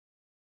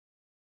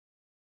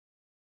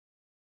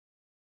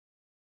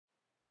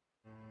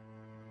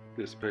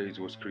This page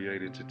was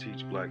created to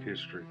teach Black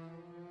history.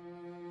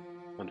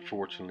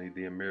 Unfortunately,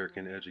 the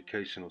American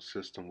educational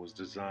system was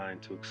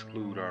designed to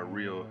exclude our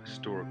real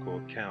historical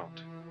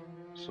account,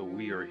 so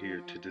we are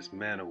here to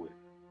dismantle it.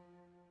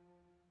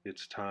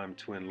 It's time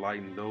to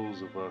enlighten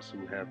those of us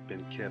who have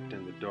been kept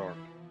in the dark.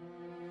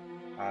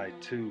 I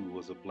too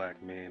was a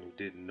Black man who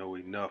didn't know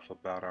enough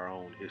about our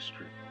own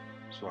history,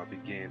 so I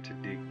began to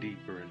dig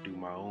deeper and do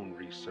my own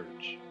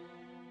research.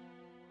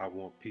 I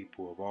want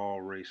people of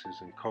all races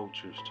and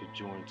cultures to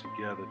join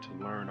together to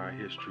learn our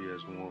history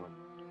as one.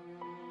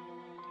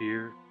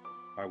 Here,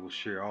 I will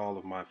share all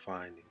of my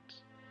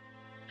findings.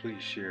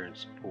 Please share and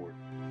support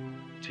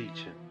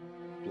Teaching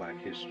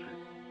Black History.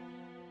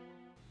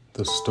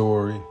 The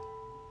story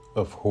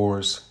of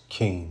Horace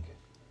King.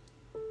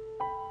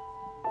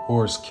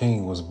 Horace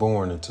King was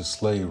born into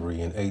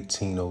slavery in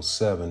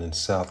 1807 in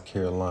South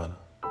Carolina.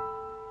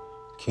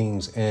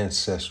 King's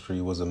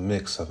ancestry was a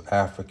mix of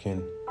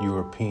African,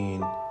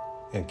 European,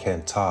 and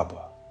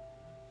Cantaba.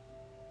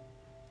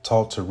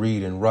 Taught to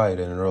read and write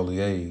at an early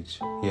age,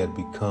 he had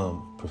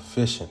become a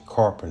proficient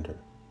carpenter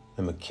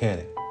and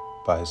mechanic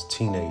by his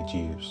teenage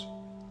years.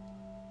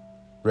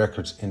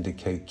 Records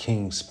indicate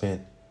King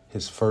spent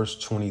his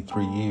first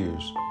 23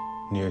 years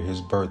near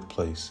his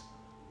birthplace,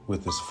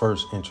 with his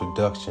first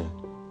introduction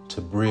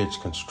to bridge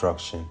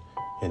construction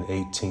in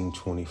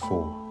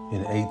 1824.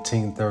 In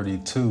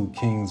 1832,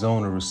 King's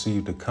owner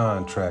received a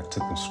contract to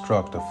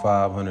construct a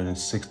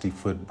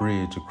 560-foot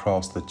bridge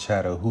across the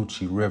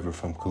Chattahoochee River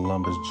from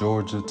Columbus,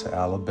 Georgia to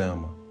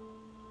Alabama.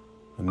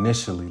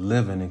 Initially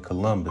living in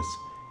Columbus,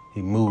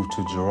 he moved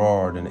to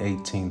Girard in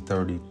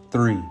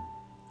 1833,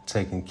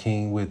 taking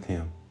King with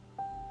him.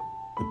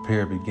 The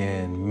pair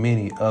began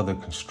many other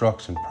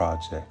construction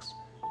projects,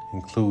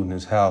 including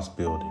his house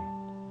building.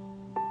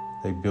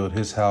 They built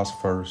his house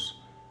first,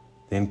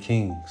 then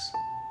King's.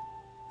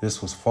 This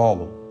was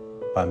followed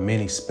by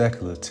many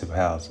speculative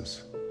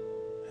houses,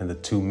 and the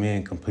two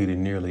men completed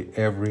nearly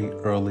every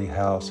early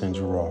house in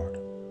Girard.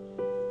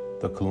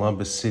 The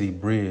Columbus City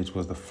Bridge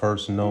was the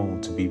first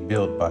known to be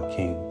built by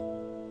King,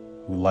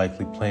 who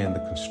likely planned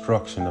the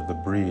construction of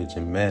the bridge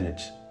and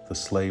managed the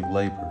slave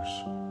laborers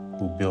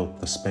who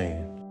built the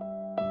span.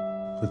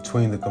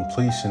 Between the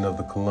completion of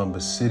the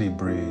Columbus City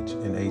Bridge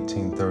in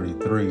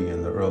 1833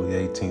 and the early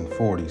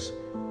 1840s,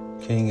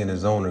 King and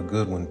his owner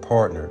Godwin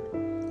partnered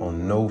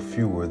on no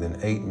fewer than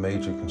 8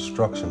 major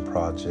construction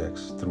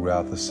projects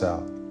throughout the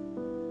South.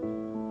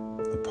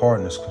 The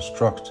partners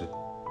constructed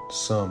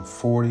some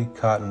 40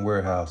 cotton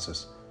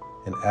warehouses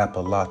in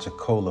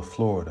Apalachicola,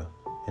 Florida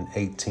in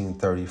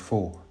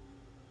 1834.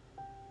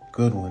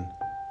 Godwin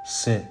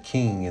sent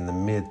King in the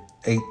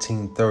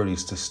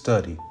mid-1830s to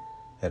study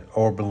at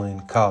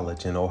Oberlin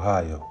College in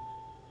Ohio,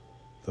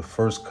 the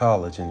first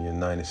college in the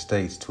United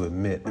States to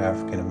admit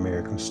African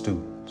American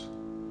students.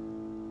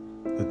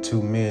 The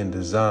two men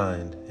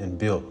designed and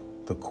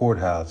built the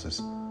courthouses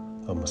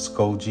of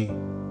Muskogee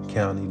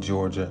County,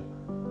 Georgia,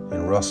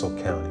 and Russell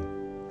County,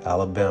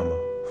 Alabama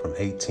from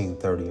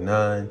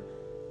 1839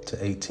 to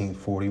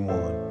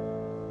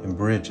 1841, and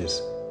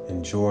bridges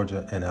in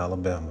Georgia and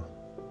Alabama.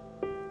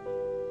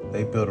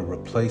 They built a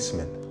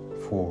replacement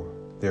for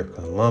their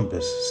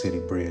Columbus City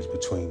Bridge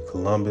between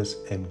Columbus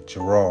and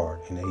Girard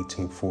in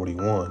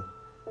 1841,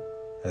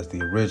 as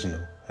the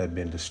original had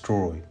been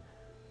destroyed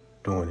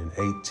during an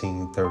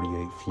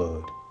 1838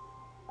 flood.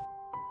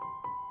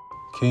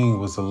 King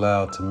was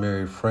allowed to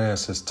marry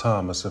Frances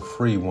Thomas, a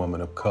free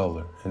woman of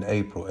color, in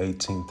April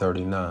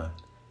 1839.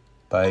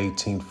 By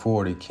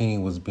 1840,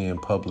 King was being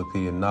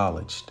publicly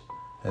acknowledged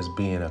as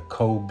being a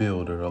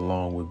co-builder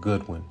along with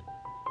Godwin,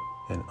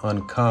 an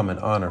uncommon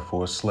honor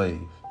for a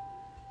slave.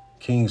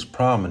 King's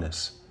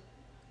prominence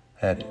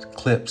had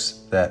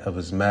eclipsed that of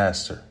his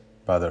master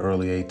by the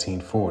early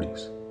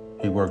 1840s.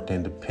 He worked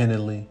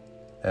independently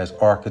as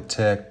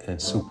architect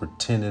and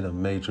superintendent of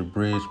major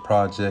bridge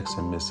projects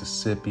in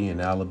Mississippi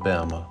and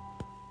Alabama.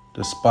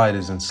 Despite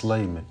his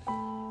enslavement,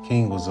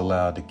 King was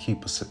allowed to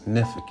keep a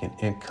significant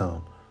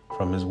income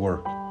from his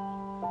work.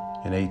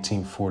 In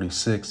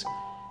 1846,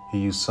 he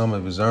used some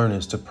of his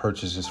earnings to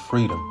purchase his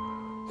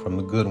freedom from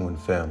the Godwin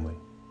family.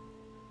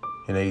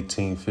 In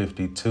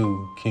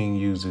 1852, King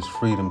used his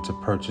freedom to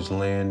purchase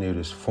land near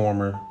his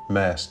former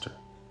master.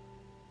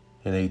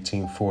 In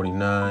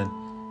 1849,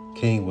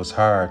 King was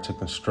hired to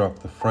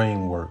construct the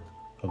framework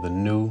of the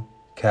new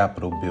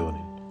Capitol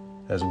building,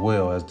 as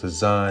well as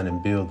design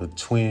and build the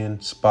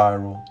twin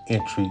spiral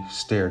entry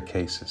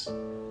staircases.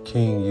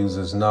 King used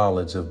his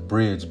knowledge of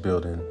bridge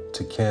building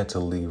to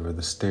cantilever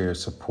the stair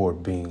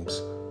support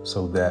beams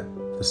so that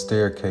the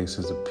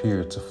staircases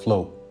appeared to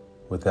float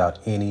without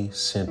any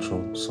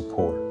central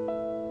support.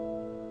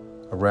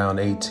 Around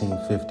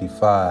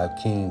 1855,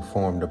 King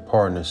formed a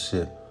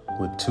partnership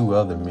with 2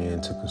 other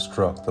men to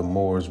construct the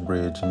Moores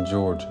Bridge in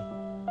Georgia.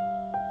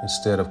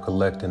 Instead of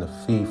collecting a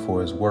fee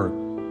for his work,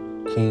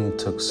 King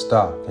took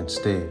stock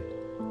instead.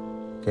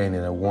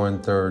 Gaining a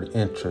 1/3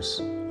 interest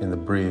in the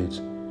bridge,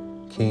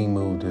 King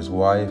moved his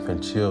wife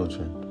and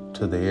children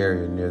to the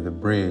area near the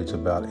bridge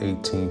about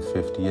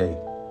 1858.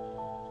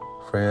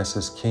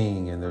 Francis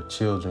King and their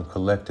children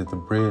collected the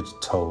bridge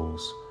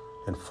tolls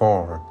and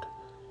farmed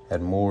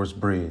at Moore's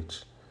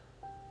Bridge.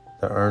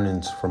 The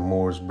earnings from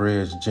Moore's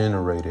Bridge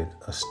generated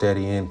a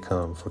steady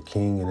income for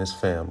King and his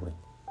family.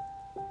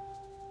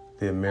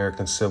 The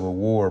American Civil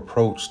War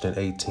approached in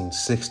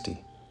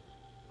 1860.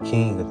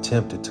 King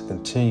attempted to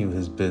continue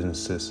his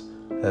businesses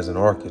as an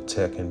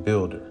architect and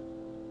builder.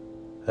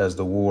 As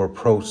the war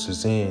approached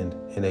its end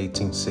in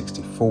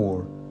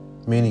 1864,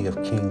 many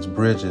of King's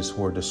bridges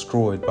were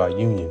destroyed by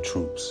Union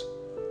troops.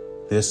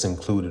 This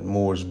included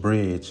Moore's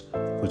Bridge,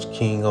 which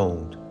King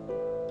owned.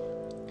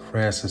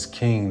 Francis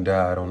King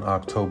died on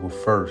October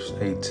 1st,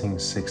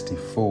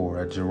 1864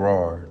 at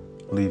Girard,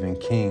 leaving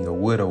King a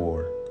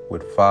widower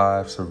with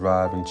 5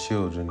 surviving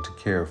children to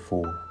care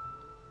for.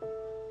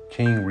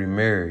 King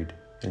remarried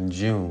in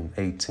June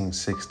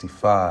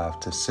 1865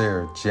 to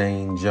Sarah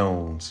Jane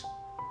Jones.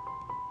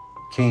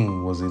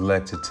 King was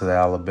elected to the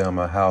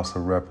Alabama House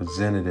of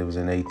Representatives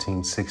in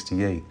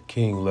 1868.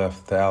 King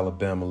left the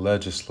Alabama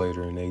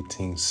legislature in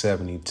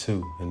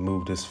 1872 and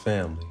moved his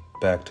family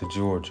back to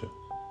Georgia.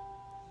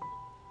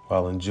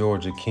 While in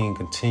Georgia, King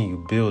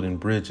continued building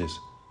bridges,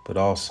 but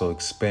also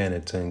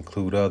expanded to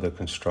include other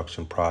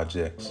construction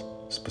projects,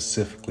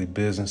 specifically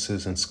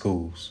businesses and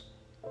schools.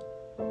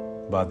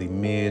 By the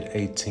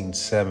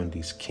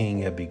mid-1870s,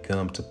 King had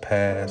begun to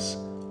pass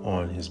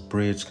on his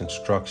bridge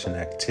construction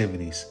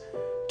activities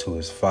to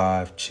his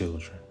 5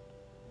 children,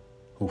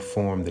 who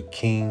formed the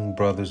King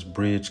Brothers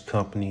Bridge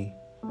Company.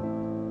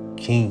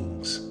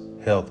 King's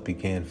health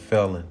began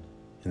failing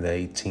in the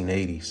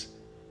 1880s,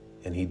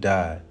 and he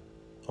died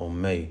on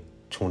May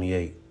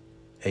 28,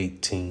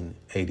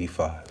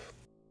 1885.